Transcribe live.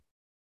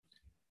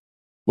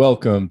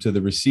Welcome to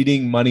the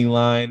Receding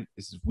Moneyline.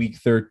 This is week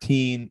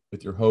 13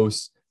 with your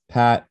hosts,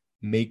 Pat,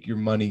 Make Your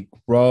Money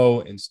Grow,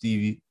 and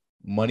Stevie,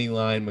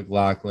 Moneyline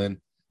McLaughlin.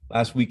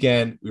 Last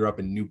weekend, we were up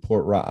in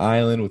Newport, Rhode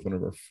Island with one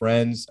of our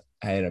friends.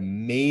 I had an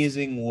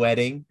amazing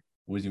wedding.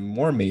 What was even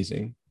more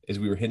amazing is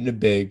we were hitting it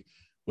big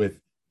with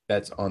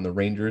bets on the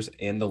Rangers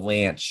and the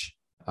Lanch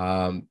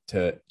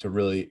to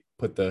really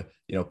put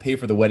pay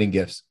for the wedding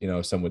gifts,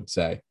 some would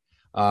say.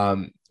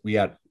 We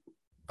got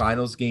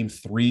finals game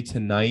 3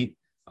 tonight.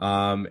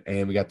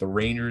 And we got the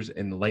Rangers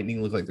and the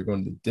Lightning look like they're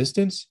going the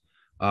distance.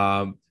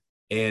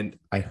 And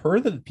I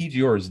heard that the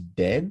PGR is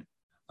dead.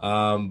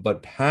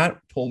 But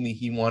Pat told me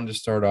he wanted to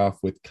start off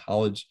with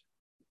college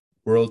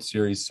World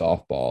Series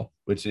softball,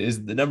 which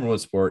is the number one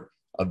sport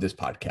of this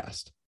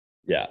podcast.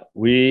 Yeah,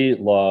 we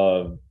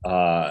love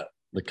the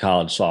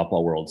college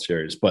softball World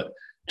Series. But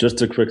just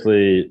to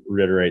quickly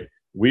reiterate,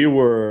 we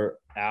were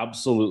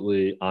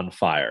absolutely on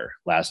fire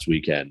last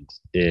weekend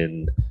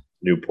in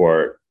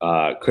Newport.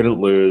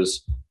 Couldn't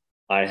lose.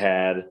 I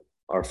had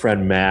our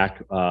friend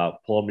Mac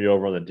pulling me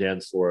over on the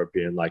dance floor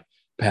being like,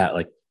 Pat,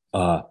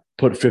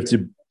 put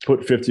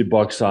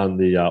 $50 on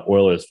the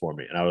Oilers for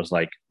me. And I was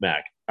like,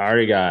 Mac, I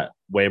already got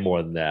way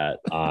more than that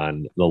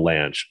on the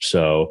Lanch.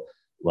 So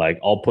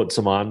I'll put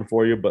some on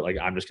for you, but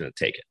I'm just going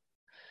to take it.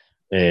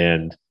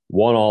 And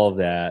won all of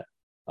that,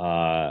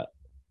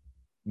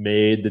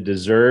 made the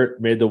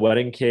dessert, made the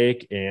wedding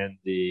cake and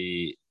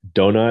the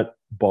donut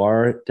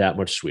bar that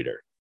much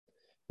sweeter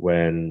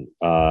when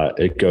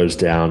it goes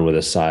down with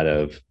a side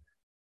of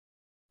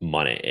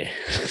money.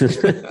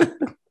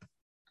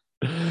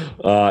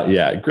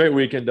 Yeah, great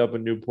weekend up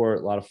in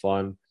Newport. A lot of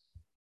fun.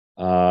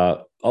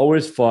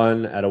 Always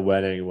fun at a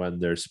wedding when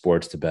there's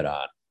sports to bet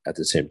on at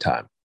the same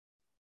time.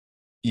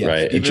 Yes,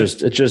 right? It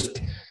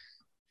just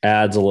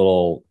adds a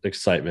little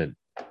excitement.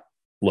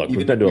 Look,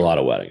 we've been to a lot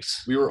of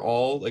weddings. We were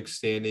all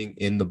standing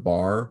in the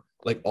bar,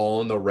 all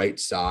on the right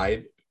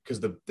side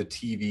because the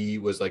TV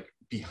was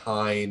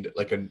behind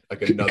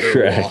another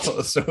Correct.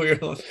 wall. So we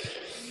were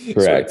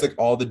Correct. So it's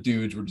all the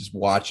dudes were just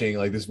watching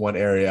this one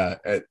area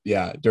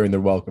during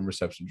the welcome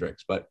reception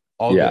drinks, but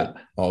all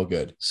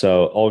good.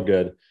 So all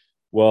good.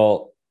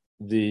 Well,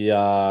 the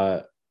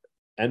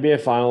NBA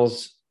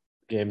Finals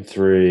Game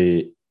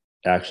 3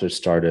 actually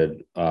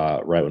started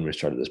right when we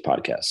started this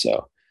podcast.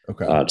 So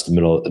okay, it's the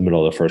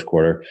middle of the first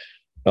quarter.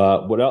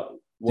 What else?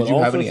 Did you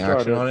have any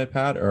action on it,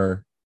 Pat?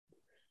 Or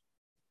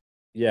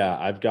yeah,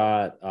 I've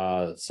got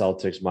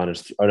Celtics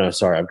minus. Oh no,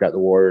 sorry, I've got the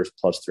Warriors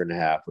plus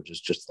 3.5, which is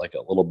just a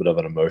little bit of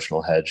an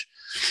emotional hedge.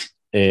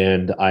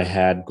 And I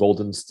had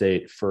Golden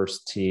State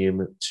first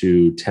team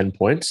to 10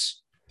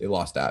 points. They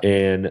lost that,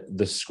 and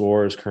the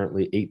score is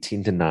currently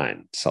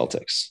 18-9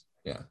 Celtics.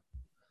 Yeah,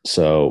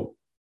 so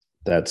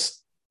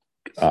that's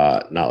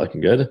not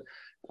looking good.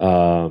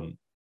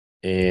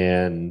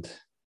 And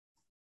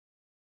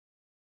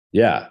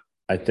yeah,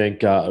 I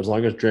think as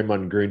long as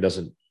Draymond Green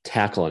doesn't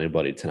tackle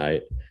anybody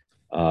tonight,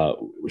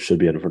 we should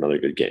be in for another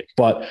good game.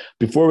 But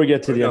before we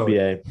get to the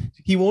NBA,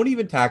 he won't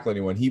even tackle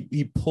anyone.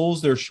 He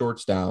pulls their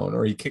shorts down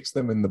or he kicks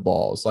them in the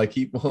balls.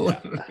 He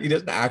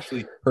doesn't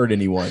actually hurt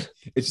anyone.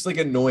 It's just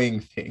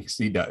annoying things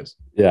he does.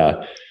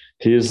 Yeah,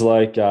 he's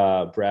like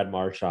Brad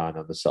Marchand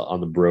on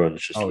the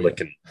Bruins,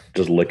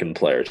 just licking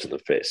players in the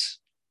face.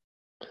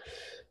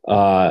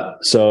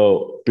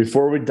 So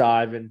before we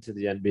dive into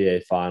the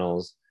NBA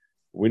Finals,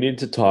 we need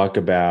to talk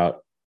about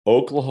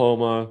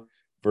Oklahoma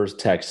versus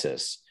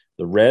Texas.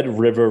 The Red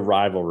River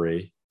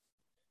rivalry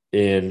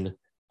in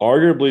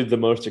arguably the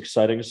most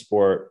exciting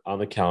sport on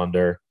the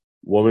calendar,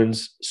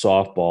 Women's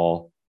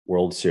Softball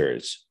World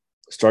Series.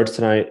 Starts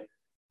tonight,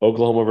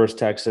 Oklahoma versus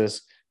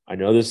Texas. I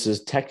know this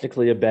is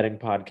technically a betting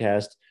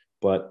podcast,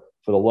 but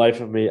for the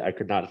life of me, I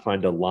could not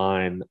find a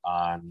line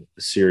on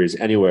the series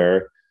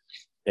anywhere.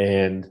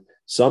 And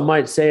some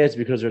might say it's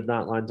because there's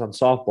not lines on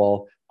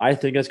softball. I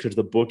think it's because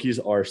the bookies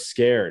are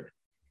scared.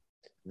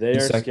 They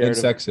are scared. And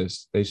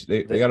sexist.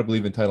 They got to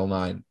believe in Title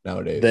IX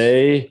nowadays.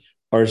 They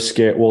are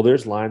scared. Well,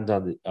 there's lines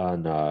on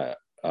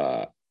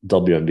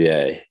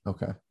WNBA.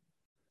 Okay,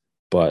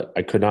 but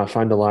I could not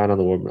find a line on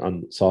the women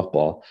on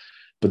softball.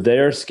 But they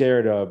are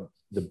scared of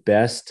the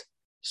best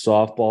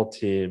softball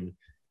team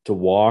to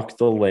walk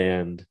the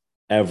land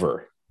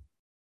ever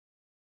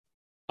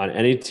on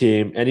any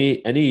team,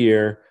 any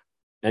year,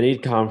 any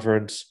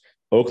conference.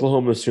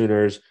 Oklahoma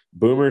Sooners,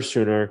 Boomer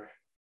Sooner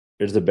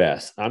is the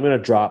best. I'm going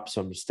to drop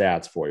some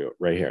stats for you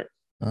right here.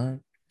 All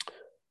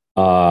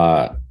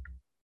right.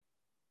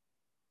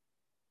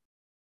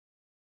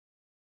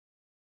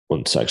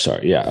 One sec.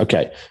 Sorry. Yeah.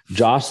 Okay.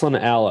 Jocelyn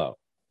Allo.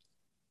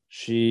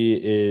 She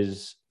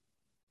is,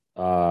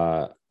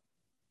 the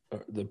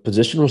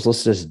position was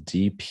listed as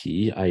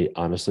DP. I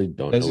honestly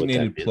don't know what that means.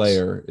 Designated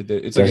player.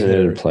 It's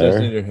designated player.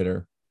 Designated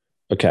hitter.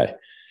 Okay.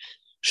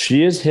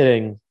 She is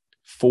hitting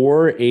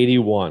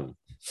 481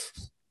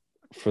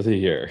 for the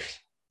year.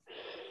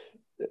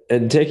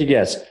 And take a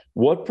guess.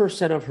 What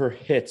percent of her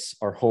hits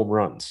are home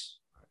runs?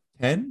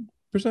 10%?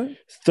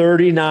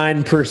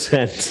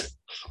 39%.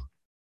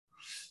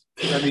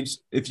 I mean,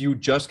 if you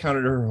just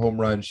counted her home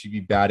run, she'd be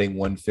batting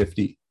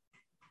 150.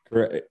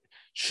 Correct.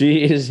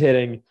 She is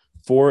hitting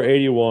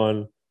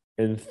 481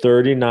 and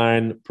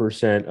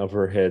 39% of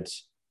her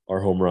hits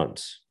are home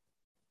runs.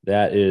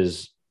 That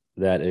is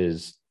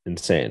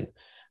insane.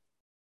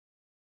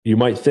 You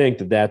might think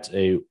that that's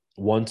a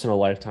once in a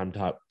lifetime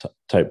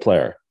type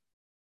player.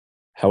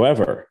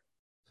 However,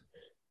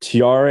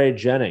 Tiare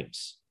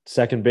Jennings,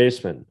 second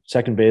base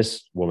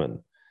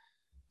woman,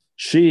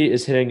 she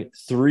is hitting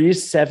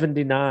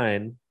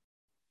 379.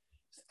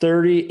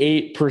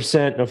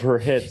 38% of her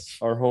hits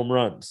are home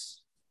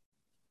runs.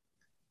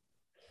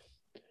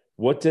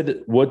 What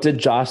did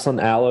Jocelyn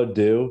Allo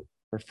do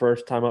her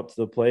first time up to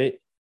the plate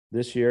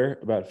this year?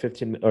 About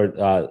 15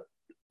 or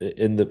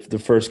in the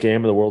first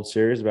game of the World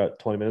Series about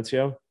 20 minutes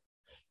ago.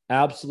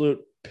 Absolute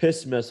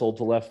piss missile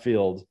to left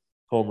field,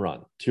 home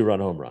run, 2-run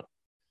home run.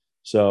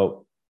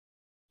 So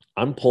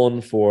I'm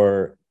pulling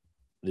for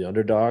the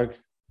underdog,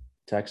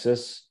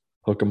 Texas,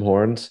 hook 'em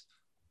horns.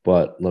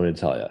 But let me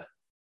tell you,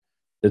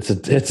 it's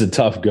a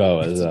tough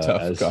go. It's a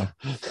tough go.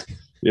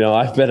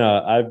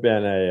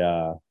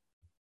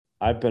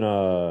 I've been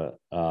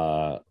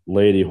a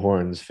Lady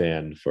Horns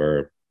fan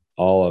for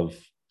all of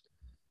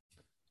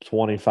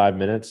 25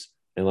 minutes,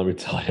 and let me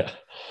tell you,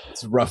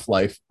 it's a rough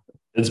life.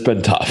 It's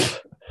been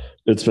tough.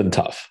 It's been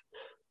tough.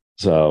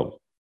 So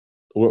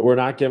we're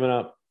not giving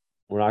up.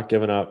 We're not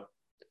giving up.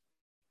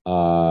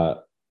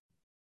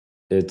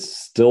 It's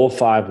still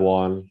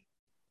 5-1.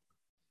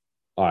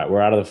 All right,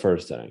 we're out of the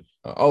first inning.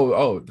 The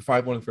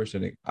 5-1 in the first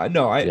inning.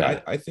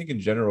 I think in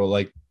general,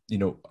 like,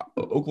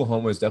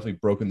 Oklahoma has definitely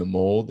broken the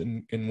mold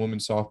in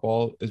women's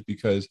softball, is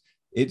because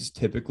it's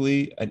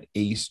typically an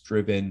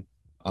ace-driven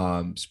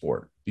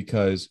sport.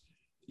 Because,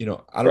 I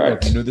don't know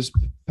if you know this,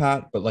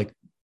 Pat, but like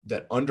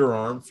that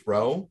underarm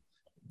throw,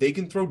 they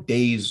can throw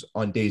days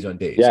on days on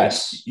days.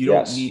 Yes. Like, you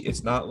don't need,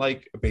 it's not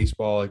like a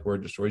baseball, like where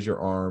it destroys your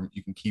arm.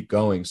 You can keep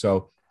going.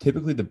 So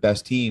typically the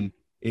best team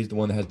is the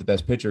one that has the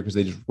best pitcher, because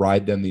they just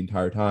ride them the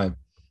entire time.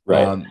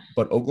 Right.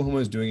 But Oklahoma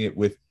is doing it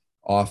with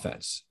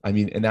offense. I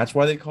mean, and that's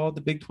why they call it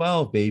the Big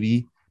 12,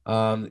 baby.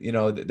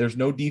 There's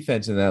no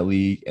defense in that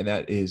league, and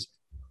that is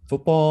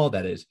football,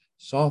 that is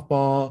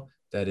softball,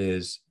 that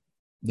is,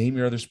 name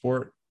your other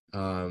sport.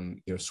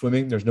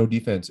 Swimming, there's no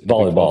defense in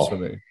Volleyball. Big 12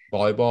 swimming.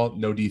 Volleyball,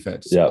 no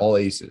defense. Yep. All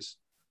aces.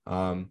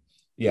 So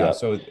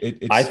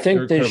it's, I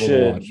think they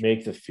should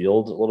make the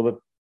field a little bit.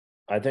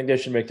 I think they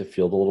should make the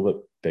field a little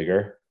bit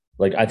bigger.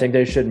 Like, I think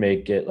they should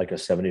make it like a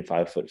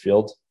 75-foot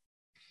field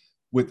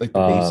with like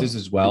the bases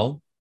as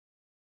well.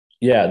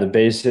 Yeah, the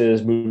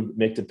bases,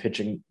 make the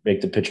pitching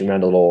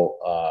mound a little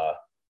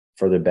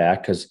further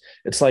back, because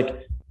it's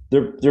like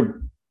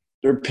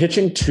they're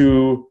pitching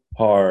too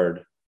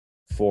hard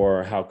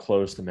for how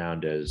close the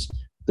mound is.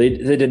 They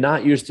did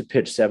not used to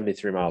pitch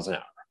 73 miles an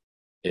hour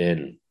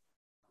in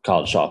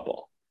college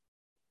softball.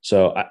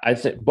 So I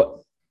think,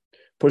 but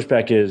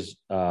pushback is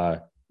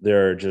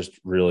they're just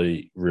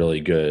really, really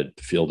good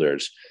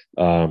fielders.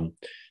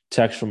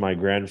 Text from my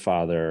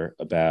grandfather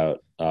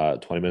about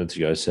 20 minutes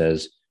ago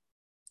says,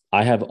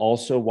 I have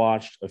also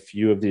watched a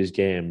few of these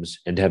games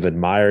and have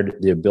admired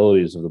the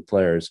abilities of the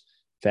players.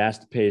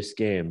 Fast-paced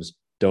games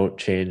don't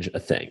change a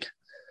thing.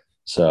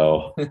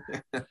 So,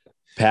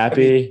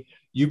 Pappy,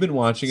 you've been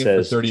watching it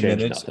for 30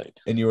 minutes,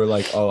 and you were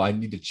like, "Oh, I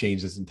need to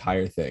change this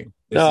entire thing."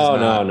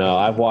 No.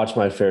 I've watched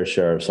my fair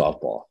share of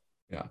softball.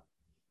 Yeah,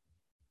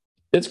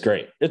 it's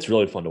great. It's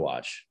really fun to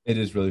watch. It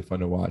is really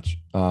fun to watch.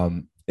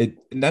 And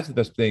that's the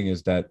best thing,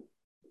 is that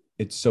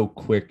it's so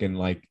quick, and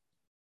like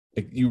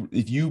if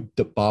you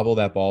bobble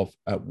that ball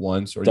at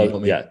once, or if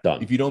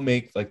you don't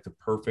make like the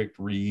perfect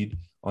read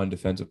on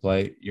defensive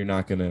play, you're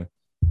not gonna,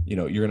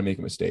 you're gonna make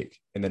a mistake,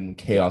 and then when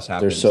chaos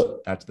happens,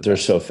 they're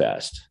so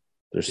fast.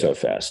 They're so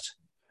fast.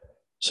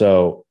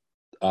 So,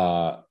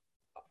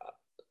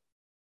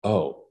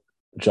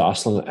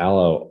 Jocelyn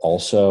Allo,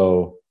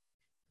 also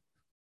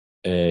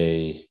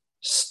a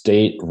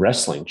state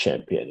wrestling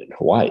champion in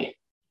Hawaii.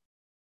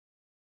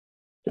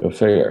 Go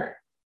figure.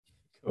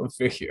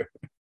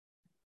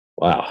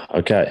 Wow.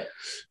 Okay.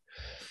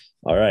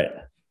 All right.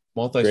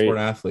 Multi-sport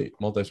athlete.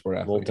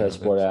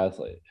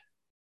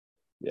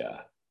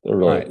 Yeah. They're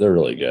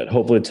really good.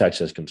 Hopefully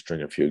Texas can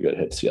string a few good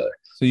hits together.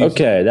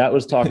 That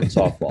was talking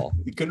softball.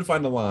 We couldn't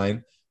find a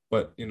line,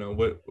 but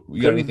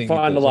we couldn't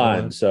find a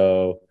line.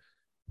 So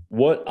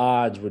what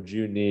odds would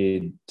you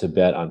need to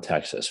bet on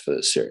Texas for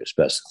this series?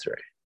 Best of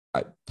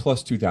three.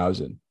 Plus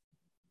 2,000.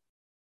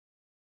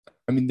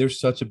 I mean, they're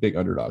such a big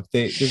underdog.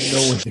 There's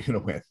no way they're going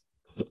to win.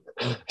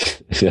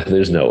 Yeah,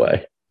 there's no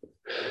way.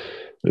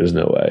 There's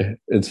no way.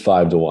 It's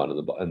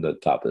 5-1 in the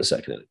top of the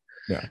second inning.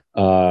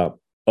 Yeah.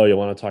 You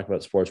want to talk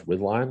about sports with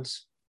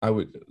lines? I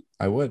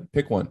would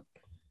pick one.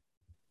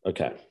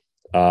 Okay.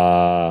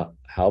 How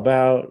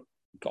about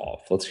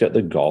golf? Let's get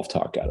the golf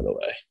talk out of the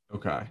way.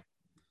 Okay.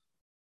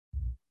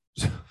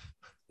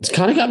 It's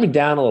kind of got me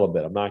down a little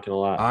bit. I'm not gonna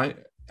lie.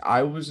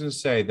 I was gonna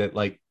say that,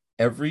 like,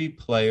 every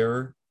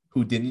player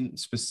who didn't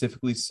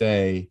specifically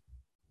say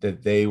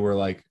that they were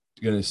like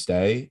gonna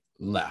stay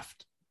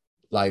left.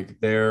 Like,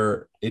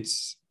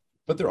 it's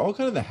but they're all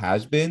kind of the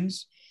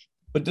has-beens.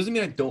 But it doesn't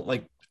mean I don't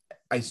like.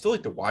 I still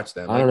like to watch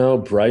them. I don't know.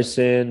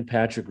 Bryson,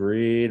 Patrick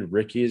Reed,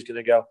 Ricky is going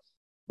to go.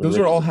 Those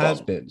are all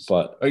has-beens.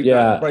 But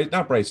yeah,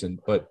 not Bryson,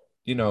 but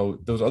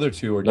those other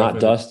two are not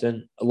definitely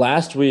Dustin.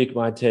 Last week,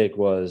 my take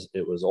was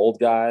it was old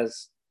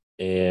guys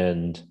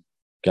and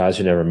guys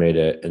who never made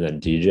it, and then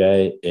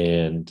DJ.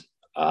 And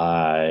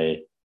I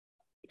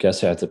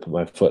guess I have to put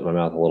my foot in my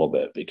mouth a little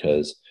bit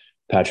because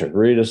Patrick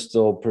Reed is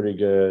still pretty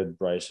good.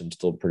 Bryson's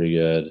still pretty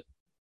good.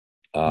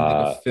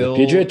 The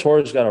PGA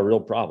Tour's got a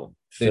real problem.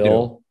 They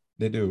do.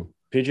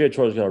 PGA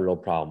Tour's got a real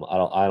problem.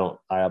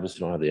 I obviously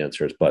don't have the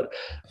answers, but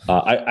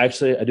I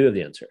do have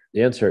the answer.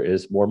 The answer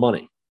is more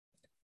money.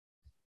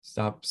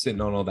 Stop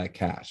sitting on all that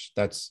cash.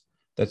 That's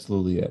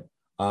literally it.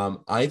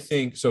 I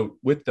think so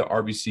with the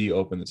RBC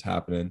Open that's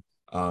happening,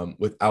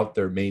 without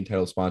their main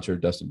title sponsor,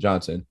 Dustin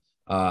Johnson,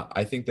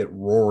 I think that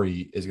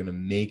Rory is going to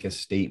make a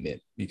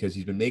statement because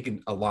he's been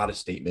making a lot of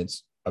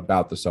statements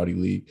about the Saudi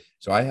League.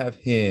 So I have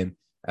him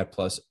at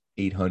plus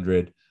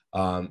 800.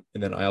 And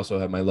then I also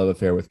have my love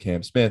affair with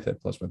Cam Smith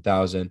at plus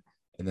 1,000.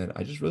 And then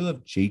I just really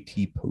love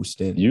JT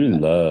Poston. You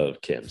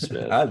love Cam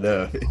Smith. I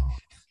love it.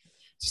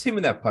 Just him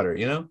and that putter,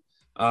 and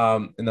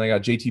then I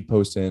got JT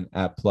Poston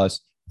at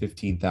plus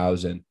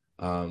 15,000,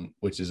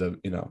 which is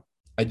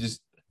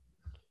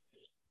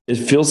it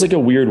feels like a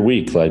weird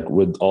week, like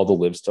with all the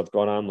live stuff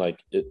going on.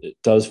 Like it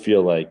does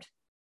feel like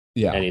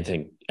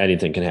anything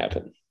can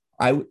happen.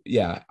 I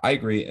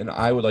agree. And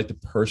I would like to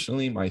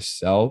personally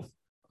myself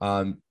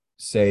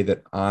say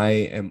that I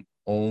am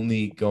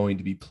only going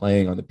to be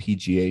playing on the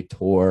PGA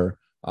Tour.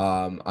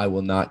 I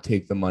will not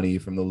take the money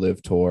from the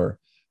Live Tour.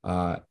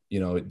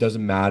 It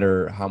doesn't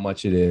matter how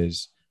much it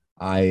is.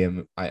 I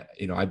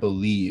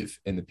believe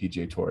in the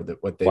PGA Tour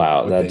that what they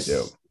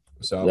do.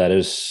 So that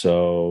is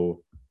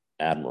so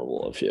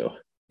admirable of you.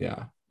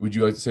 Yeah. Would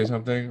you like to say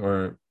something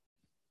or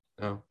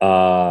no?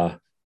 I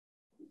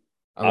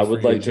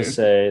would like to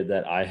say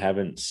that I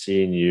haven't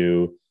seen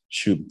you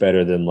shoot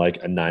better than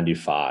like a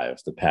 95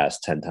 the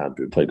past 10 times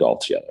we played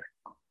golf together.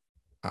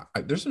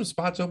 There's some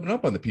spots open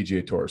up on the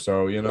PGA Tour,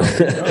 so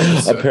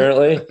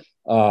apparently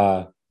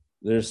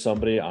there's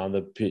somebody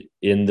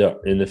in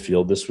the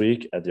field this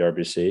week at the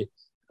RBC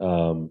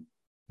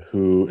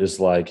who is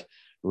like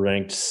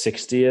ranked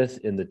 60th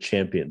in the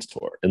Champions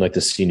Tour and like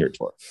the Senior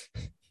Tour.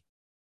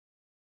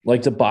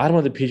 Like the bottom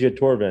of the PGA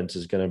Tour events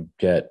is going to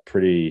get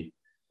pretty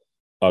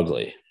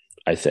ugly,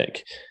 I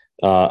think.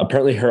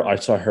 Apparently, I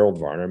saw Harold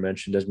Varner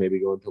mentioned as maybe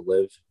going to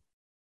Live.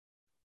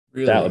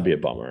 Really? That would be a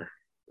bummer.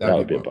 That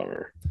would be a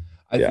bummer.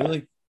 I feel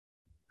like,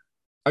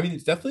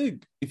 it's definitely,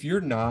 if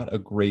you're not a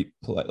great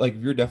player, like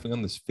if you're definitely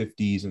on the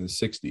 50s and the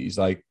 60s,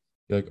 like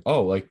you're like,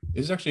 oh, like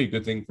this is actually a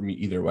good thing for me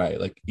either way.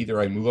 Like either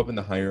I move up in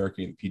the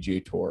hierarchy in the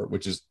PGA Tour,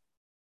 which is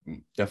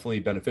definitely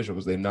beneficial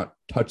because they've not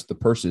touched the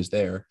purses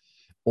there,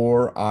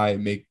 or I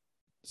make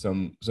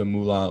some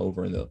moolah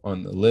over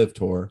on the Live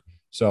Tour.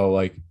 So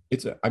like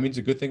it's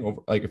a good thing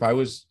over, like if I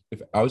was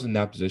in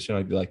that position,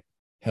 I'd be like,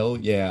 hell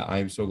yeah,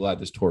 I'm so glad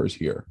this tour is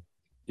here.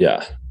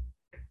 Yeah.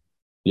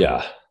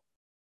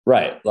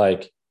 Right.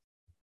 Like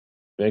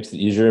makes it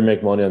easier to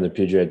make money on the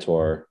PGA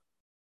Tour.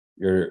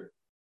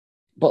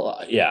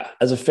 But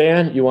as a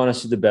fan, you want to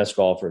see the best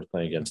golfers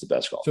playing against the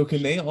best golfers. So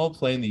can they all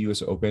play in the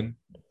US Open?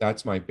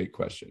 That's my big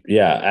question.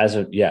 Yeah,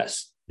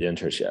 yes. The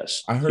answer is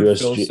yes. I heard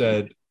Phil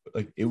said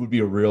like it would be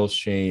a real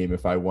shame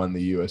if I won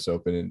the US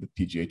Open in the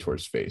PGA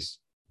Tour's face.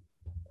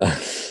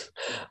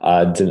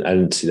 I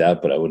didn't see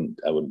that, but I wouldn't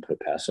put it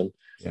past him.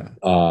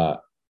 Yeah.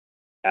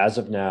 As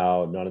of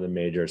now, none of the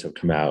majors have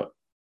come out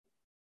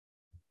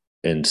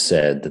and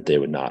said that they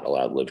would not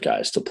allow Live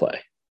guys to play.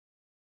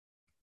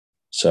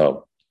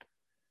 So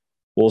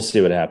we'll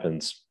see what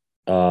happens.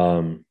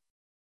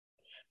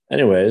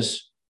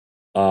 Anyways,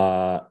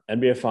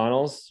 NBA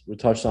Finals, we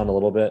touched on a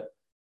little bit.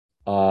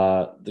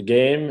 The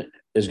game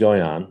is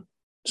going on.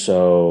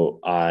 So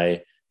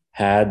I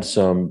had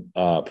some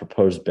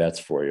proposed bets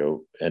for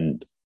you,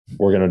 and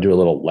we're going to do a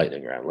little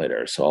lightning round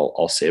later. So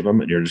I'll save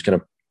them, and you're just going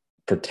to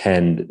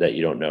pretend that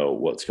you don't know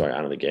what's going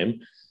on in the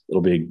game.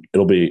 It'll be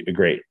a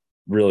great,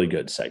 really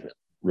good segment.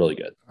 Really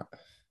good.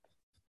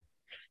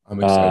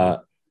 I'm excited.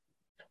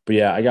 But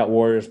yeah, I got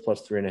Warriors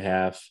plus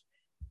 3.5.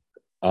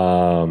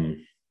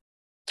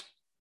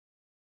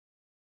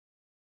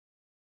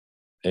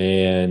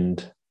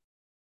 And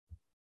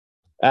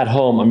at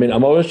home,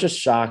 I'm always just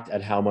shocked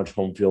at how much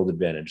home field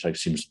advantage like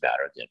seems to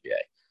matter at the NBA.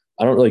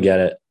 I don't really get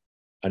it.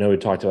 I know we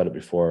talked about it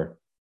before.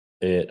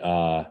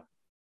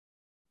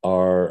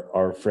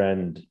 Our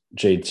friend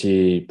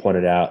JT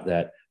pointed out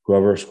that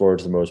whoever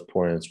scores the most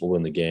points will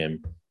win the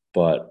game,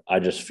 but I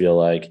just feel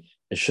like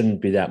it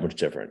shouldn't be that much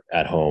different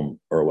at home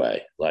or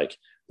away. Like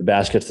the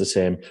basket's the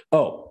same.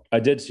 Oh,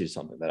 I did see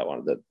something that I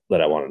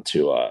wanted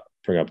to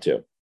bring up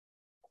too.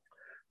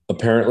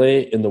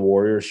 Apparently in the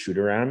Warriors shoot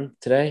around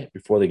today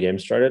before the game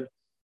started,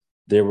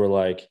 they were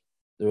like,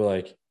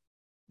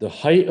 the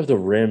height of the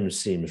rim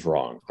seems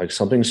wrong. Like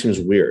something seems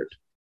weird.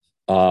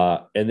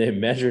 And they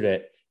measured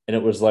it and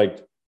it was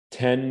like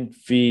 10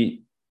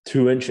 feet,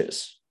 2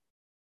 inches.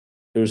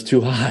 It was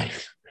too high,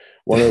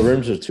 One of the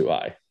rims are too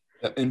high.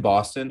 In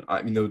Boston,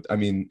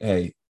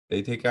 hey,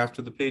 they take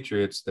after the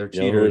Patriots. They're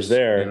You know who was cheaters.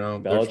 there? You know,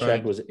 they're Belichick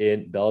trying. was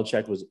in.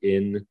 Belichick was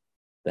in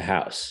the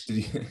house.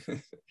 Did you,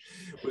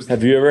 was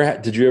Did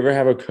you ever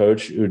have a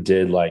coach who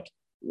did like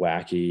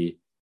wacky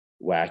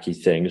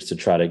things to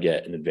try to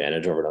get an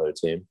advantage over another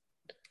team?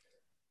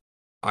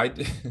 I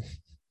did.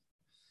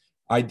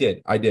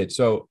 I did.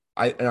 So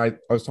I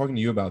was talking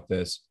to you about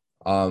this.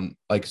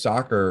 Like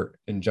soccer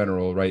in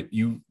general, right?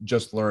 You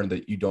just learned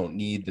that you don't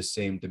need the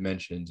same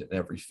dimensions in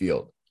every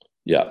field.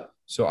 Yeah.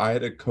 So I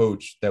had a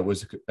coach that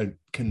was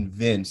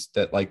convinced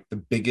that like the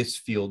biggest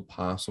field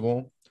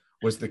possible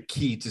was the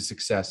key to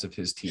success of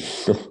his team.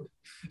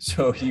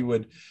 So he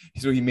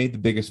made the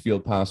biggest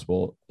field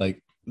possible.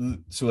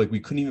 So we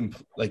couldn't even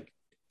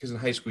because in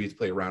high school you had to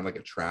play around like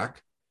a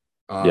track.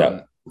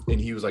 Yeah.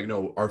 And he was like,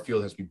 no, our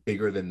field has to be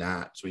bigger than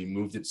that. So he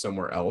moved it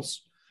somewhere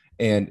else.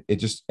 And it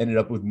just ended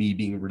up with me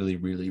being really,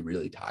 really,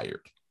 really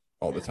tired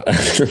all the time.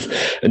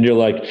 And you're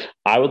like,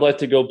 I would like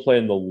to go play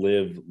in the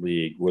live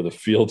league where the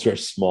fields are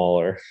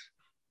smaller.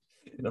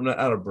 And I'm not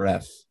out of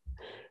breath.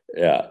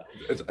 Yeah.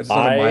 It's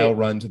not a mile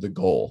run to the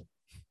goal.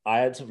 I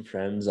had some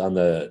friends on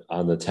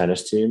the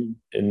tennis team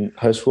in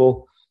high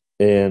school.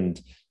 And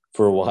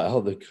for a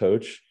while, the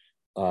coach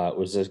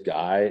was this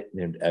guy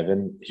named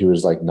Evan. He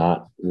was like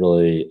not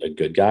really a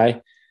good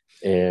guy.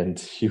 And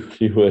he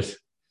would,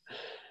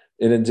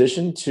 in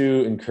addition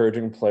to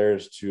encouraging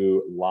players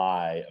to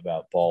lie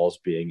about balls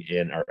being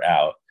in or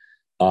out,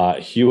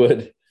 he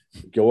would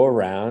go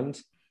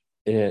around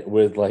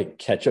with like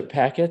ketchup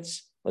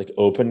packets, like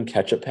open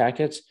ketchup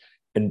packets,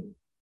 and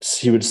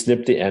he would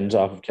snip the ends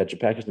off of ketchup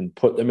packets and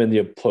put them in the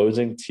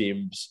opposing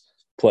team's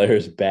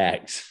players'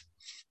 bags.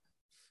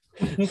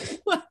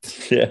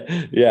 What?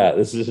 Yeah,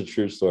 this is a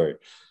true story.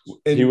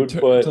 And he would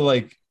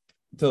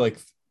to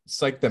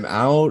psych them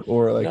out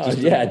or like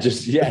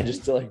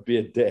just to like be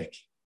a dick.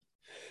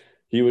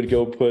 He would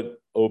go put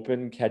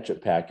open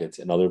ketchup packets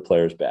in other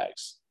players'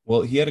 bags.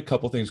 Well, he had a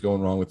couple things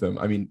going wrong with him.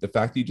 I mean, the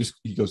fact that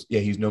he goes, yeah,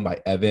 he's known by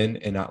Evan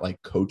and not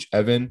like Coach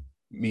Evan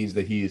means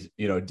that he's,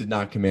 did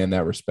not command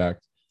that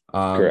respect.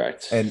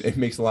 Correct. And it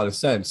makes a lot of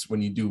sense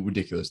when you do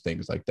ridiculous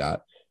things like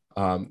that.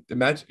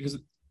 Imagine, because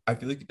I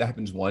feel like that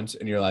happens once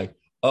and you're like,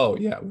 oh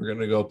yeah, we're going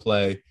to go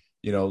play,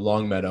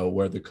 Longmeadow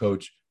where the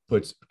coach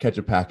puts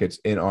ketchup packets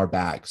in our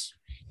bags.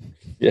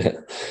 Yeah.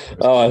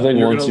 Oh, I think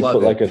once you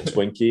put like a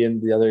Twinkie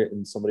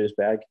in somebody's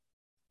bag.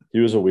 He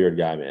was a weird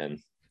guy, man.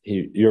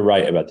 You're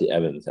right about the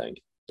Evan thing.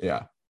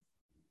 Yeah.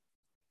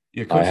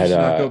 Yeah, coaches should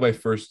not go by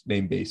first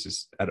name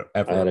basis ever.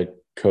 I had a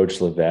coach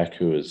Levesque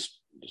who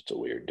was just a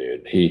weird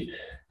dude. He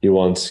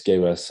once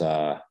gave us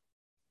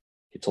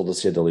he told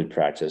us he had to leave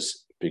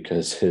practice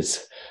because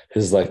his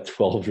like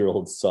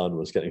 12-year-old son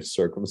was getting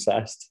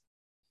circumcised.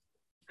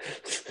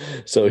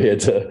 So he had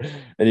to,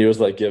 and he was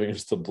like giving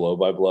us the blow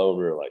by blow. And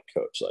we were like,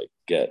 Coach,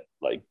 get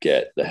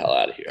the hell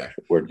out of here.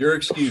 You're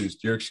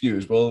excused. You're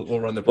excused. We'll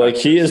run the practice.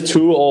 Like he is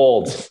too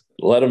old.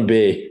 Let him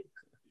be.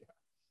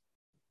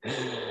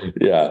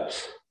 Yeah.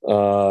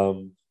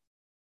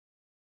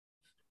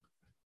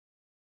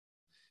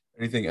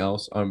 Anything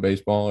else on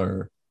baseball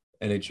or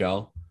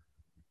NHL?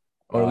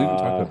 Or we can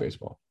talk about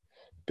baseball.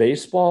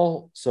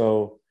 Baseball.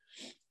 So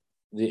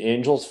the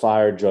Angels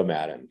fired Joe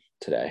Madden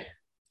today.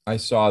 I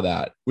saw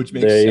that, which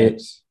makes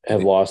sense. They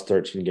have lost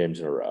 13 games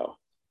in a row.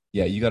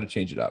 Yeah, you got to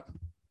change it up.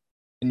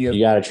 And you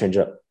got to change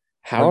it up.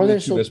 How are they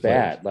so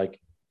bad? Players?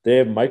 Like they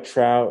have Mike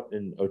Trout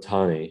and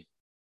Ohtani.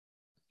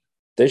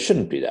 They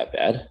shouldn't be that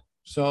bad.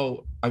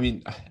 So, I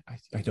mean,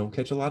 I don't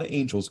catch a lot of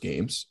Angels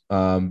games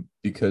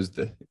because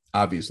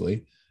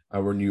obviously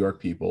we're New York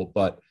people,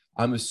 but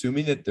I'm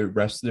assuming that the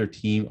rest of their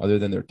team, other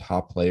than their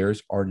top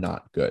players, are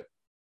not good.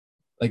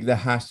 Like that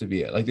has to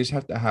be it. Like they just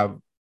have to have.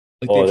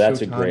 Like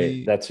that's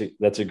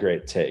a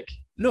great take.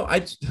 No,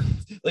 I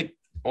like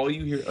all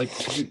you hear. Like,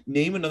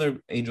 name another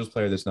Angels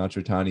player that's not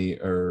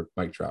Ohtani or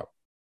Mike Trout.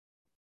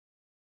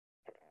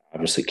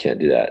 Obviously, can't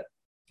do that.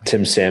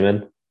 Tim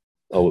Salmon.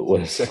 Oh,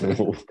 what is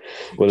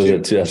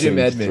it?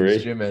 2003?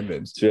 Jim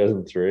Edmonds.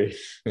 2003.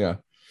 Yeah.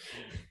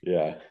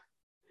 Yeah.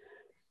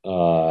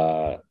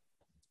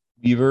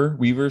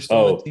 Weaver still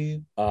on the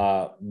team.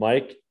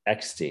 Mike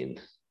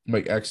Eckstein.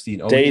 Mike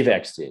Eckstein. Dave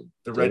Eckstein.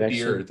 The red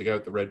beard. The guy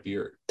with the red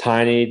beard.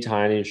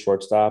 Tiny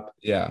shortstop.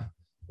 Yeah.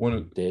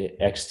 Dave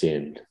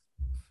Eckstein.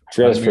 I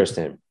forgot his first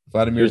name.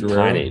 Vladimir He was Guerrero.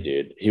 tiny,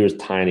 dude. He was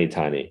tiny.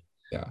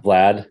 Yeah.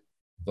 Vlad.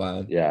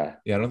 Yeah.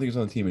 Yeah, I don't think he's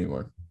on the team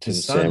anymore.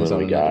 His son is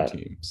on another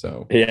team.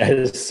 So yeah,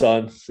 his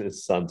son's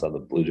on the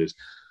Blue Jays.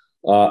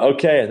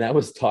 Okay, and that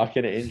was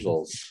Talking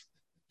Angels.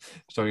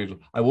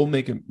 I will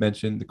make a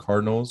mention the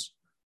Cardinals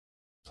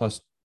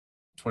plus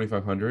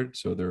 2,500,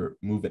 so they're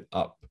moving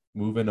up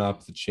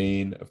the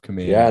chain of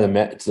command. Yeah, the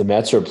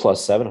Mets are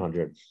plus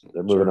 700.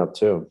 They're moving up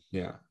too.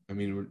 Yeah, I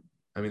mean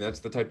that's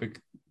the type of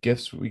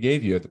gifts we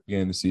gave you at the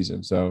beginning of the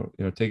season. So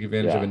take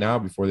advantage of it now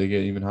before they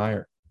get even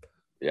higher.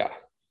 Yeah.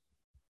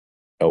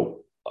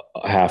 Oh,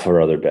 half our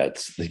other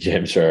bets. The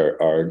games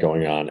are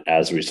going on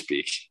as we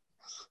speak,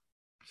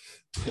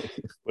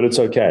 but it's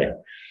okay.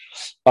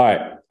 All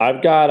right,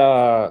 I've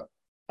got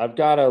I've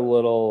got a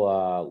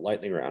little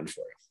lightning round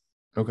for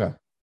you. Okay.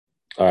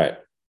 All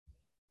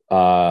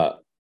right.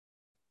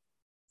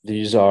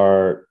 These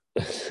are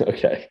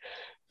okay.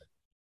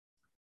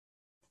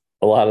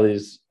 A lot of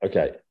these.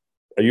 Okay.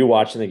 Are you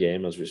watching the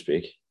game as we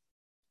speak?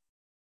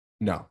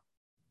 No,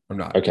 I'm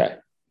not. Okay.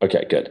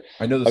 Okay, good.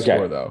 I know the Okay.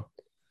 score though.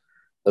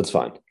 That's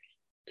fine.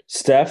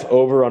 Steph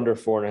over under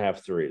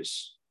 4.5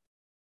 threes.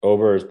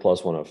 Over is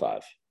plus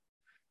 105.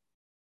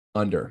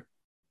 Under.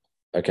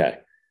 Okay.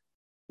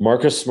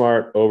 Marcus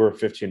Smart over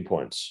 15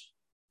 points.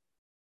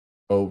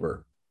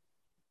 Over.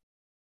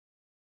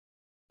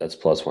 That's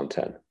plus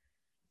 110.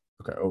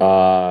 Okay.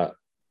 Over.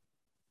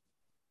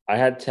 I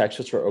had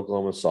Texas for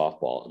Oklahoma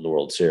softball in the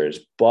World Series,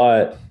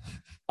 but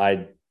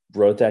I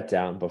wrote that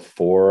down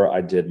before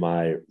I did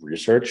my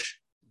research.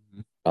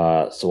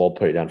 So I'll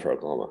put it down for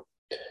Oklahoma.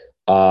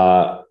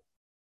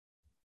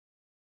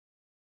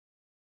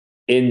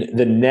 In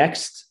the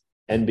next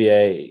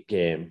NBA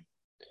game,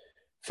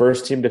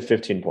 first team to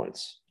 15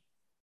 points.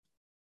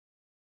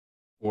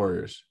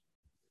 Warriors.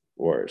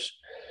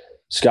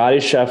 Scotty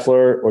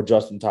Scheffler or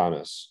Justin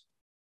Thomas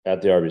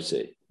at the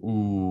RBC?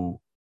 Ooh.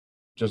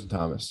 Justin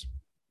Thomas.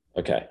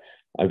 Okay.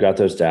 I've got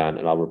those down,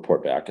 and I'll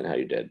report back on how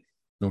you did.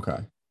 Okay.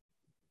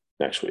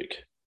 Next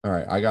week. All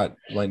right. I got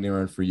lightning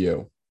round for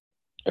you.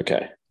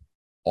 Okay.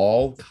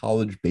 All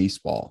college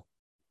baseball.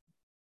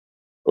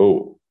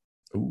 Ooh.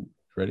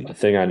 Ready? A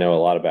thing I know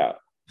a lot about.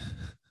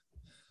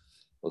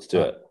 Let's do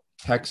it.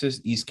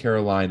 Texas, East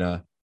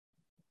Carolina.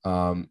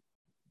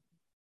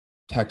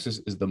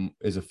 Texas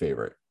is a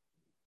favorite.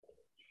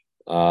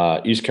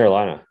 East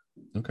Carolina.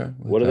 Okay.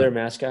 What are their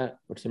mascot?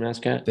 What's the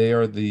mascot? They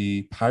are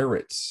the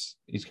Pirates.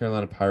 East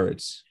Carolina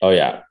Pirates. Oh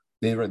yeah.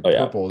 They run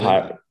purple.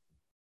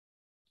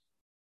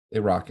 They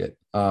rock it.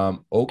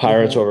 Oklahoma,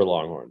 Pirates over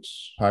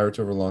Longhorns. Pirates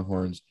over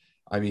Longhorns.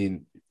 I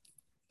mean,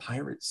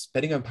 Pirates.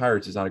 Betting on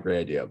Pirates is not a great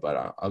idea,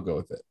 but I'll go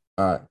with it.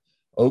 All right.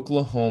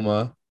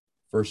 Oklahoma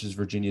versus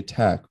Virginia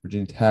Tech.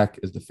 Virginia Tech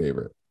is the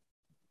favorite.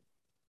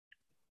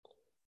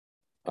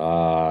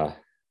 The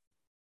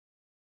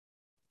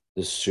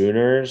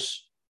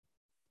Sooners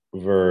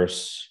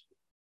versus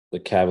the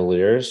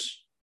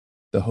Cavaliers.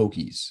 The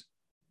Hokies.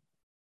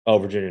 Oh,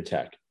 Virginia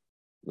Tech.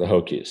 The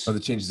Hokies. Oh,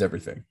 that changes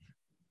everything.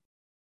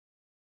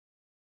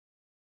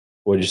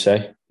 What did you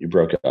say? You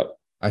broke up.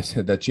 I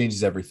said that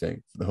changes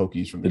everything for the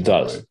Hokies from the It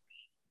does.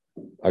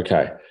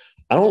 Okay.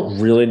 I don't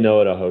really know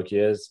what a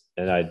Hokie is,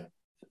 and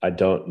I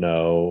don't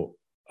know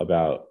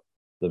about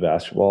the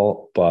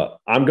basketball, but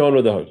I'm going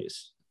with the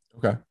Hokies.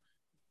 Okay.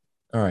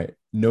 All right.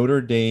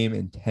 Notre Dame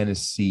and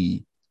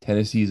Tennessee.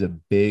 Tennessee is a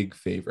big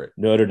favorite.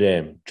 Notre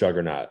Dame,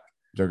 juggernaut.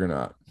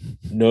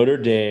 Notre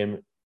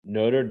Dame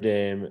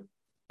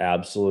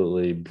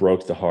absolutely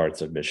broke the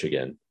hearts of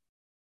Michigan.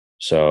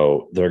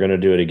 So they're going to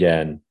do it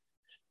again.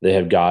 They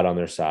have God on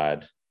their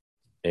side,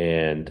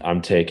 and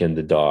I'm taking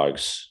the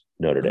dogs,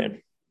 Notre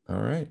Dame.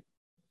 All right.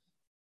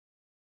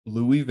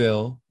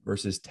 Louisville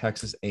versus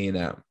Texas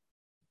A&M.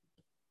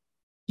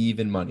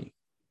 Even money.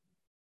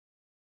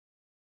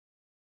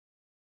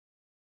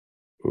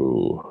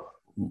 Ooh.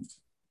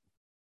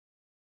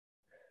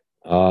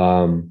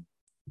 Do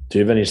you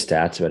have any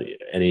stats about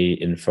any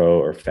info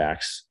or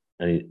facts?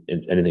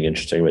 Anything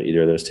interesting about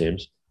either of those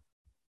teams?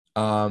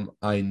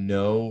 I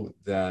know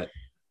that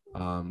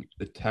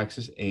the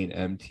Texas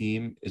A&M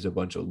team is a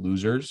bunch of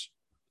losers.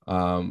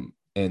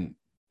 And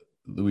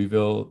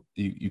Louisville,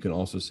 you can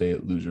also say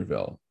it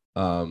Loserville.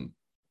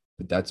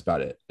 But that's about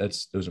it.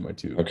 Those are my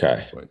two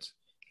points.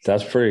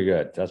 That's pretty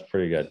good.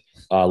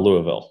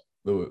 Louisville.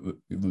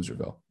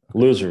 Loserville. Okay.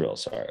 Loserville,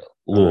 sorry.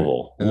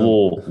 Louisville. Right.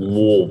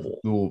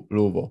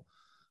 Louisville.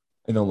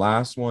 And the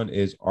last one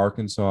is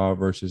Arkansas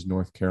versus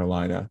North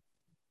Carolina.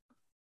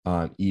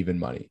 Even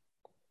money.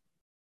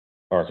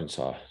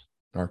 Arkansas.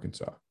 All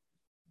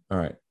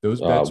right. Those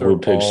bets are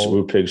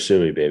Woo Pig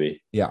Suey,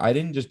 baby. Yeah, I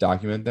didn't just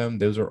document them.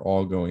 Those are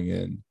all going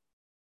in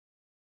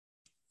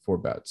for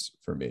bets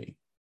for me.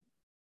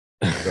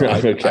 So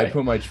I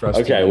put my trust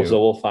in you. Okay, so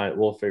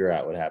we'll figure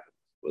out what happens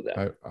with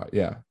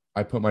that.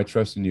 I put my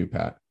trust in you,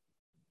 Pat.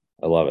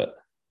 I love it.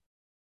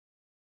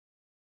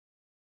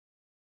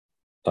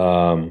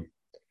 All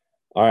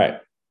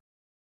right.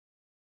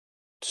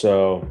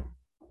 So,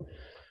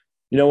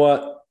 you know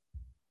what?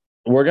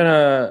 We're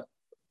gonna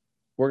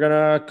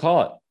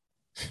call it.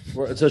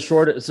 It's a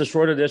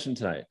short edition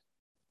tonight.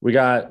 We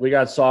got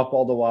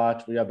softball to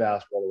watch. We got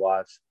basketball to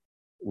watch.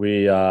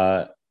 We did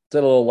a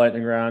little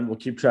lightning round. We'll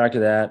keep track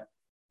of that.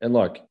 And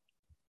look,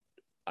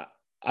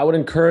 I would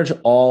encourage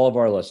all of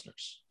our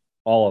listeners,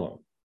 all of them,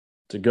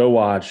 to go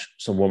watch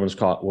some women's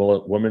college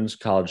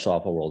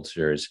softball World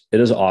Series. It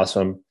is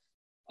awesome.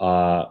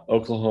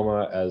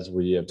 Oklahoma, as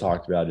we have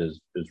talked about,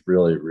 is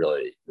really,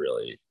 really,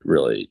 really,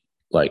 really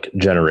like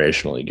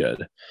generationally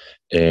good,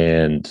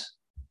 and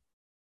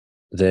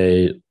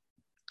they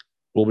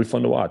will be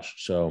fun to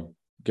watch. So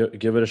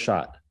give it a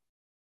shot,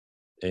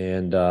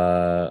 and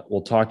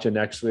we'll talk to you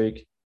next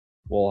week.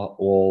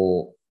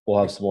 We'll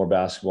have some more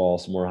basketball,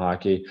 some more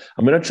hockey.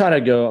 I'm gonna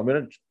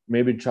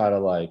maybe try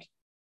to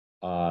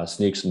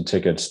sneak some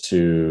tickets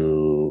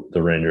to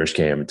the Rangers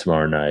game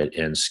tomorrow night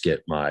and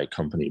skip my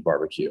company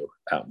barbecue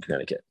out in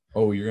Connecticut.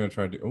 Oh, you're gonna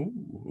try to?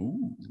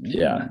 Ooh.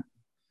 Yeah.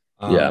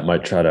 I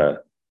might try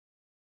to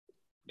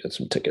get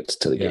some tickets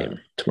to the game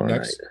tomorrow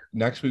night.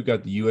 Next, we've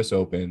got the U.S.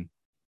 Open,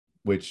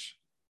 which,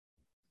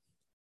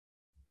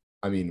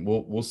 I mean,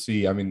 we'll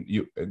see. I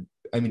mean,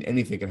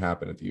 anything can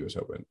happen at the U.S.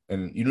 Open,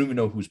 and you don't even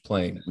know who's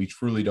playing. We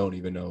truly don't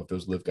even know if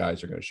those live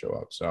guys are going to show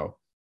up. So,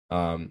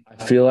 I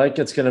feel like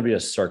it's going to be a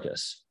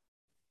circus.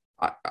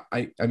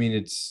 I mean,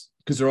 it's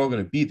because they're all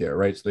going to be there,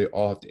 right? So they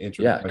all have to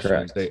answer the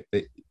questions. Correct.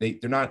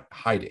 They're not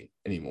hiding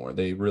anymore.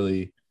 They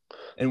really.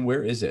 And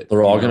where is it?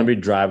 They're all going to be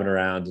driving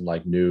around in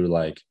like new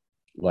like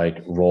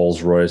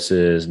Rolls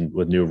Royces and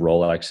with new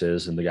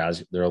Rolexes, and the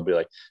guys there'll be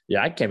like,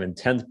 yeah, I came in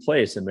 10th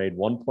place and made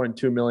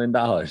 $1.2 million.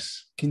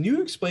 Can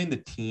you explain the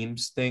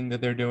teams thing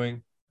that they're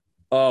doing?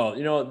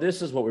 Oh,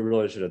 this is what we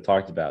really should have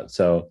talked about.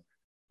 So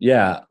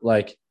yeah,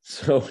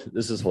 so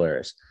this is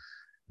hilarious.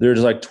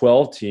 There's like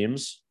 12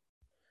 teams,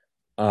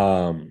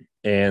 and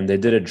they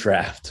did a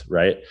draft,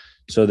 right?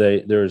 So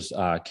there's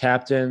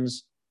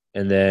captains,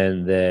 and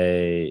then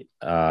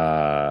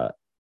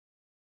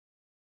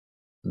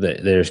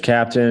there's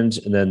captains,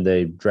 and then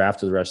they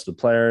drafted the rest of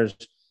the players,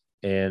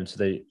 and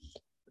so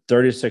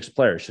 36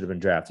 players should have been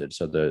drafted.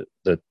 So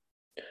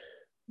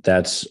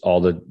that's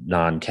all the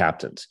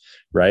non-captains,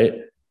 right?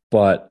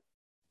 But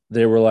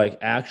they were like,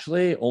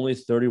 actually, only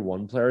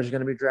 31 players are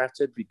going to be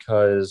drafted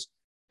because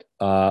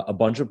a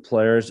bunch of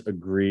players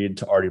agreed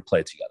to already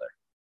play together.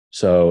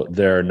 So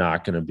they're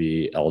not going to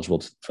be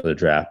eligible for the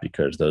draft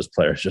because those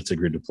players just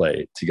agreed to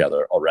play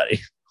together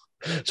already.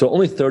 So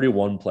only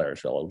 31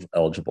 players are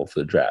eligible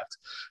for the draft.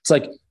 It's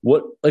like,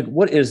 what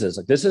is this?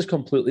 Like, this is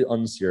completely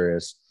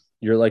unserious.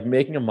 You're like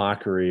making a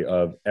mockery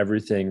of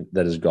everything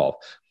that is golf.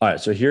 All right.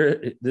 So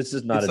this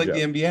is not it's a joke.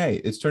 The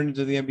NBA. It's turned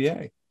into the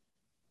NBA.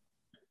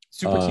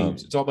 Super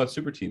teams. It's all about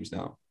super teams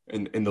now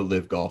in the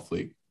Live Golf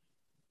League.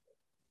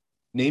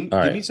 Give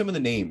me some of the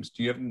names.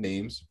 Do you have the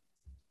names?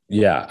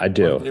 Yeah, I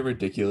do. Aren't they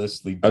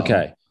ridiculously dumb?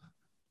 Okay.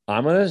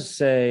 I'm going to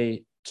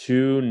say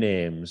two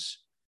names,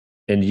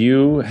 and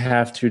you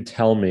have to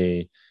tell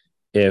me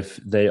if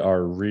they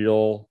are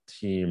real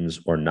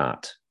teams or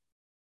not.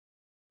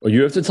 Or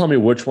you have to tell me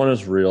which one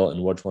is real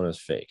and which one is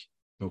fake.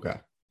 Okay.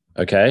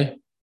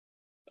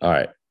 All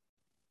right.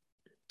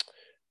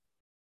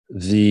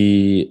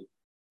 The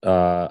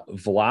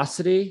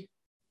Velocity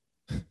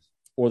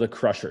or the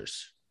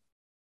Crushers?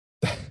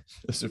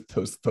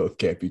 Those both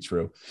can't be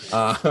true.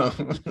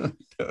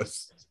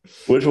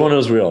 Which one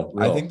is real?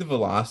 I think the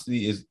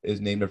Velocity is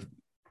named after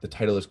the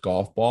Titleist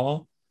golf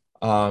ball.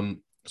 So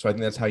I think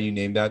that's how you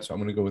named that. So I'm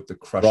going to go with the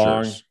Crushers.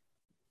 Wrong.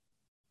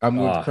 I'm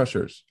with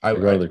Crushers. I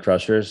go with the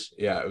Crushers.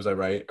 Yeah, was I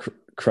right?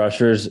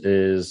 Crushers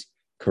is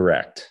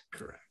correct.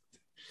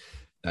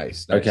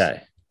 Nice.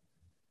 Okay.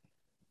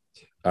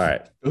 All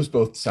right. Those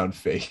both sound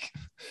fake.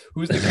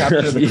 Who's the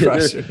captain of the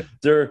Crusher?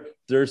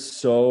 They're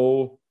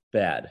so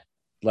bad.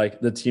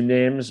 Like, the team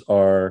names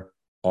are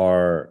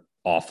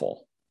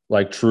awful.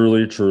 Like,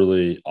 truly,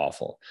 truly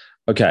awful.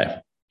 Okay.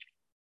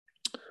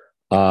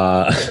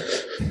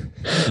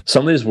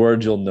 Some of these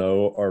words you'll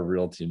know are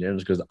real team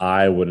names because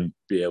I wouldn't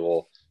be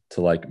able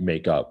to like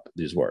make up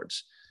these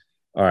words.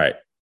 All right.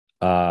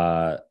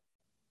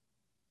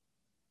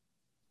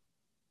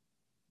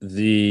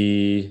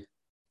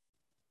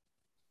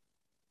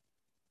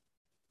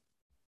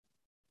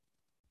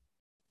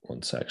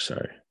 One sec,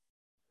 sorry.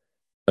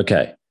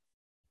 Okay.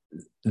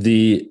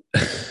 The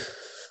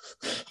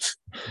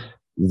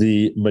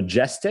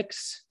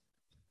Majestics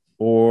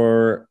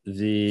or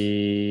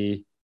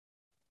the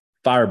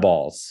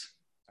Fireballs?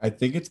 I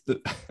think it's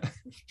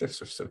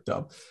those are so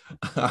dumb.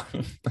 I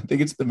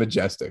think it's the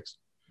Majestics.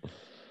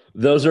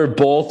 Those are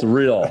both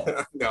real.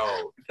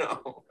 No.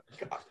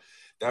 God.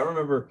 I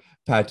remember,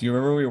 Pat, do you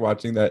remember we were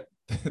watching that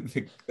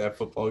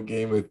football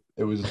game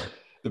it was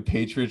the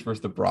Patriots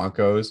versus the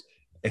Broncos,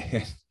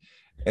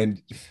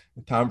 and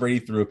Tom Brady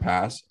threw a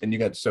pass and you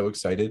got so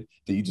excited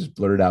that you just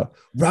blurted out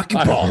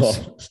Rocket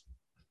Balls.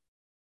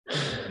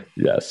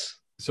 Yes.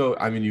 So,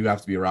 I mean, you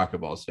have to be a Rocket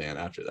Balls fan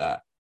after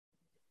that.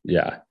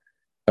 Yeah.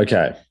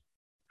 Okay.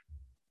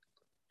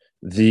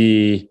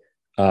 The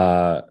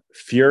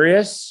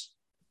Furious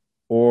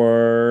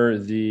or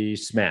the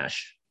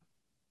Smash?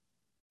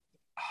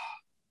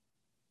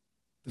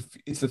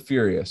 It's the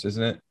Furious,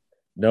 isn't it?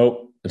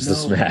 Nope. It's the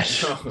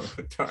Smash. No,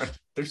 darn.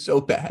 They're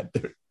so bad.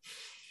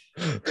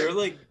 They're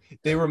like,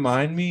 they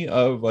remind me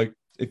of like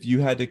if you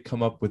had to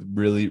come up with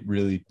really,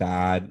 really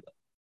bad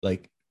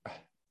like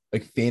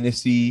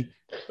fantasy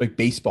like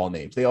baseball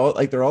names. They're all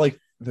like all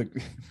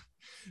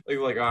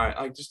right,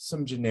 like just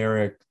some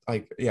generic,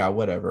 like, yeah,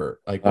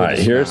 whatever. Like, all right,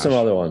 here's some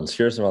other ones.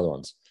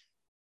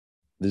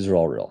 These are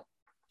all real.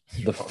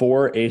 The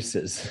Four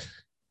Aces.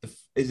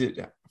 Is it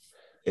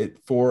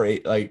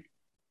 4-8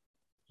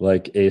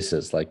 like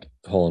aces, like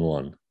hole in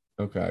one?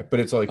 Okay, but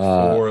it's like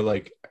four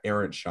like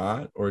errant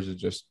shot, or is it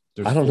just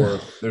I don't know.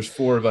 There's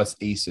four of us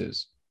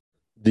aces.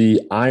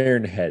 The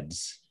Iron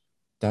Heads.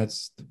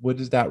 What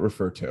does that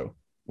refer to?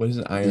 What is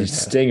an iron head?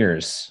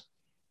 Stingers.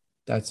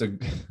 That's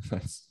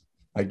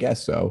I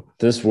guess so.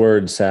 This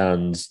word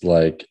sounds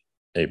like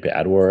a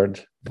bad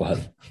word,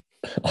 but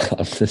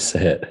I'll just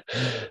say it.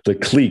 The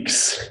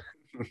cliques.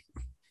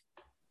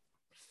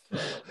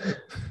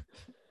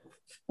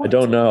 I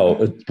don't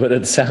know, but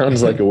it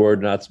sounds like a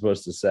word not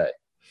supposed to say.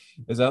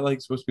 Is that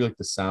like supposed to be like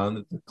the sound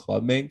that the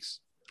club makes?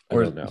 I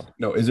don't know.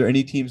 No, is there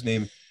any teams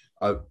named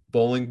a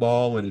bowling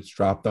ball when it's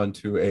dropped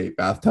onto a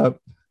bathtub?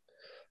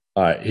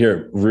 All right,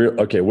 here.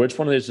 Okay, which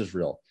one of these is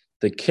real?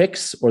 The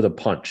kicks or the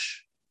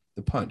punch?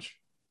 The punch.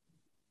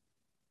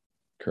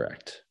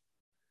 Correct.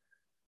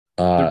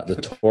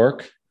 The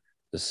torque,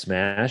 the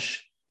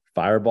smash,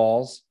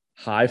 fireballs,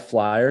 high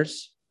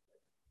flyers,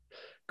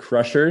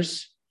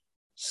 crushers,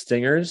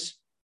 stingers.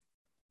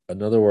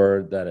 Another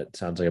word that it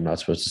sounds like I'm not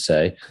supposed to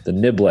say. The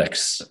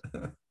niblicks.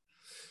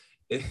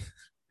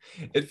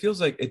 It feels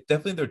like it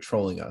definitely they're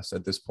trolling us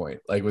at this point,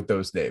 like with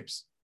those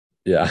names.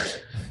 Yeah.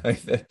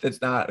 Like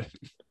that's not.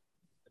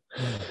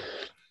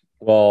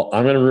 Well,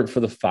 I'm going to root for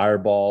the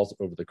fireballs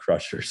over the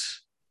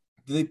crushers.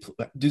 Do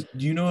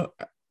you know?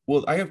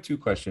 Well, I have two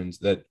questions.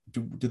 That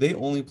do they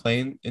only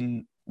play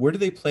in where do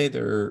they play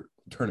their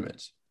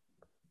tournaments?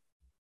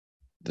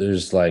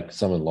 There's like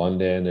some in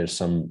London.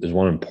 There's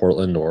one in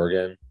Portland,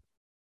 Oregon.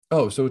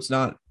 Oh, so it's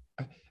not.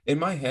 In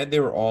my head, they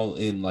were all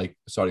in like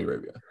Saudi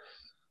Arabia.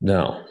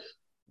 No,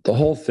 the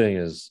whole thing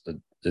it's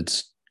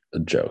a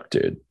joke,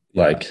 dude.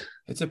 Yeah, like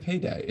it's a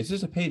payday. It's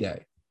just a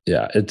payday.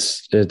 Yeah,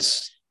 it's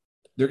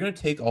they're gonna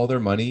take all their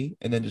money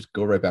and then just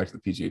go right back to the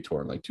PGA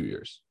Tour in like 2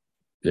 years.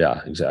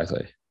 Yeah,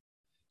 exactly.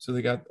 So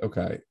they got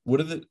okay. What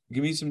are the?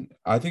 Give me some.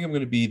 I think I'm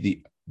gonna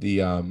be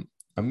the I'm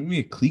gonna be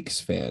a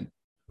Cleeks fan.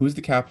 Who's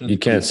the captain? You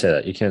can't say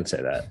that. You can't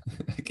say that.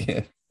 I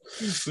can't.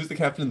 Who's the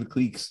captain of the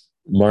Cleeks?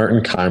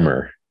 Martin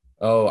Keimer.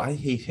 Oh, I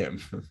hate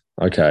him.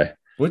 Okay.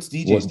 What's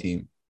DJ's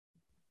team?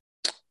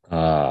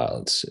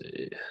 Let's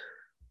see.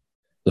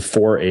 The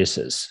Four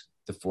Aces.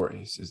 The Four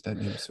Aces. That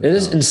name is so It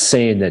is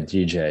insane that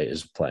DJ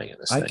is playing in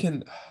this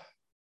thing.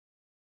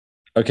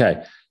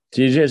 Okay.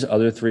 DJ's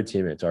other three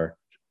teammates are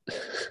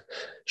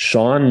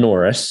Sean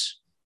Norris,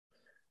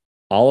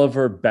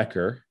 Oliver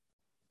Becker,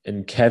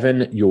 and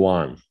Kevin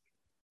Yuan.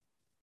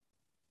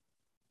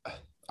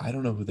 I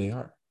don't know who they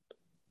are.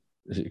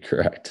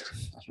 Correct.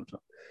 I don't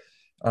know.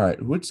 All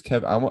right. What's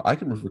Kevin? I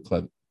can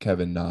refer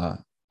Kevin Nah.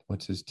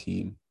 What's his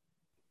team?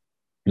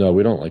 No,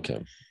 we don't like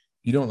him.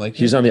 You don't like him?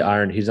 He's on the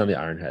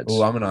Ironheads.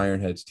 Oh, I'm an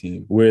Ironheads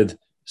team. With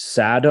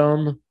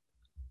Saddam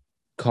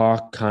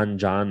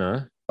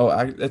Kakanjana.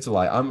 Oh, that's a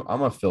lie. I'm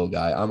a Phil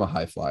guy. I'm a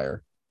high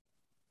flyer.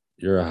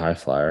 You're a high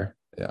flyer.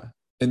 Yeah.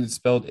 And it's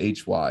spelled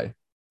HYFLYERs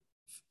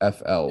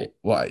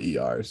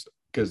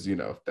because,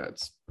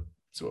 that's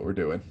what we're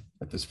doing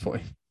at this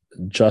point.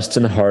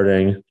 Justin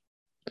Harding,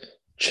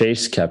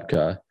 Chase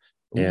Kepka,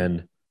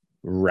 and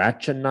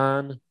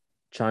Ratchanan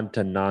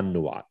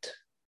Chantananuat.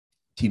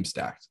 Team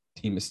stacked.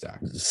 Team is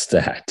stacked.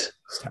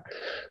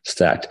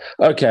 Stacked.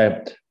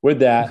 Okay. With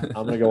that,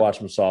 I'm going to go watch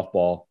some softball.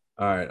 All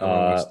right. I'm going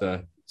to watch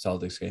the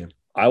Celtics game.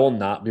 I will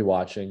not be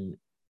watching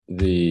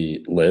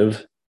the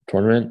Live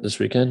tournament this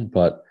weekend,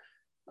 but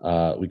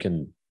we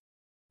can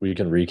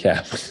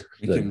recap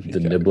the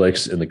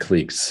Niblicks and the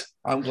Cleeks.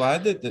 I'm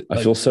glad that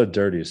I feel so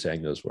dirty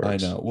saying those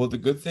words. I know. Well, the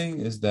good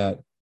thing is that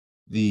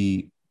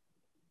the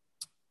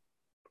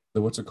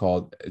what's it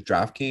called?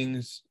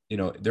 DraftKings,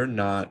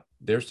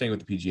 they're staying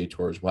with the PGA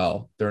Tour as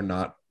well. They're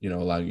not,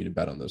 allowing you to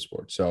bet on those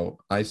sports. So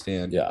I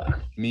stand. Yeah.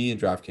 Me and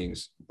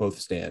DraftKings both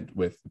stand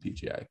with the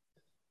PGA.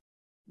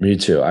 Me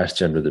too. I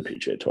stand with the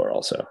PGA Tour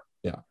also.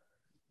 Yeah.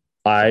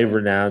 I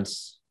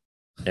renounce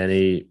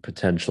any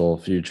potential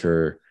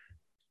future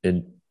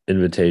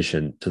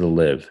invitation to the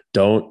Live.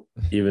 Don't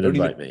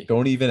invite me.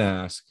 Don't even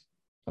ask.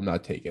 I'm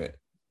not taking it.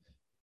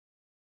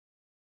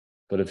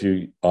 But if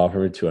you offer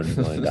me $200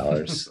 million,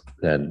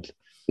 then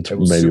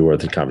it's maybe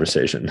worth a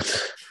conversation.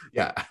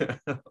 Yeah.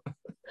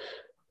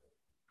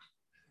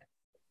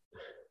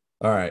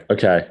 All right.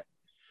 Okay.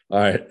 All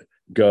right.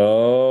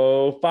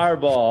 Go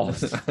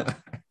Fireballs. All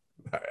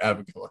right, have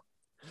a good one.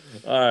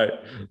 All right.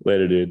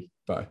 Later, dude.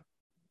 Bye.